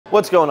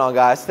What's going on,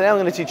 guys? Today I'm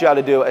going to teach you how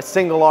to do a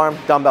single arm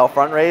dumbbell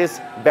front raise.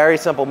 Very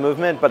simple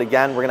movement, but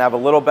again, we're going to have a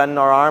little bend in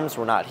our arms.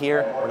 We're not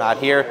here,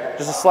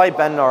 just a slight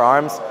bend in our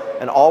arms.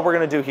 And all we're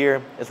going to do here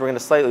is we're going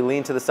to slightly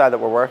lean to the side that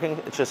we're working.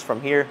 It's just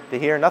from here to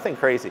here, nothing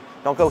crazy.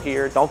 Don't go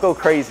here, don't go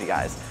crazy,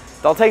 guys.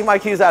 Don't take my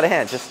cues out of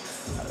hand. Just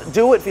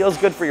do what feels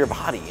good for your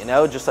body, you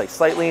know? Just like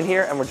slight lean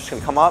here, and we're just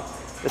going to come up.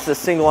 This is a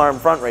single arm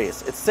front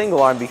raise. It's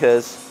single arm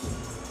because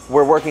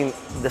we're working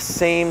the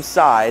same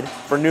side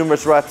for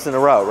numerous reps in a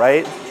row,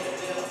 right?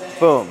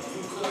 Boom.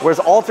 Whereas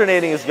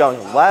alternating is going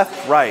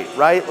left, right,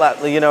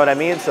 left, you know what I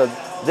mean? So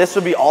this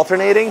would be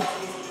alternating,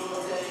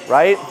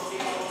 right?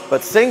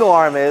 But single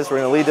arm is, we're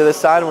gonna lead to this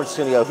side and we're just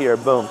gonna go here,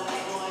 boom.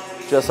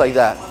 Just like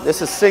that.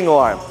 This is single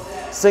arm.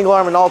 Single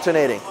arm and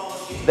alternating.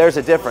 There's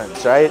a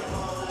difference, right?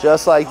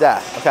 Just like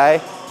that,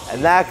 okay?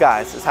 And that,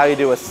 guys, is how you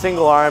do a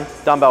single arm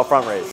dumbbell front raise.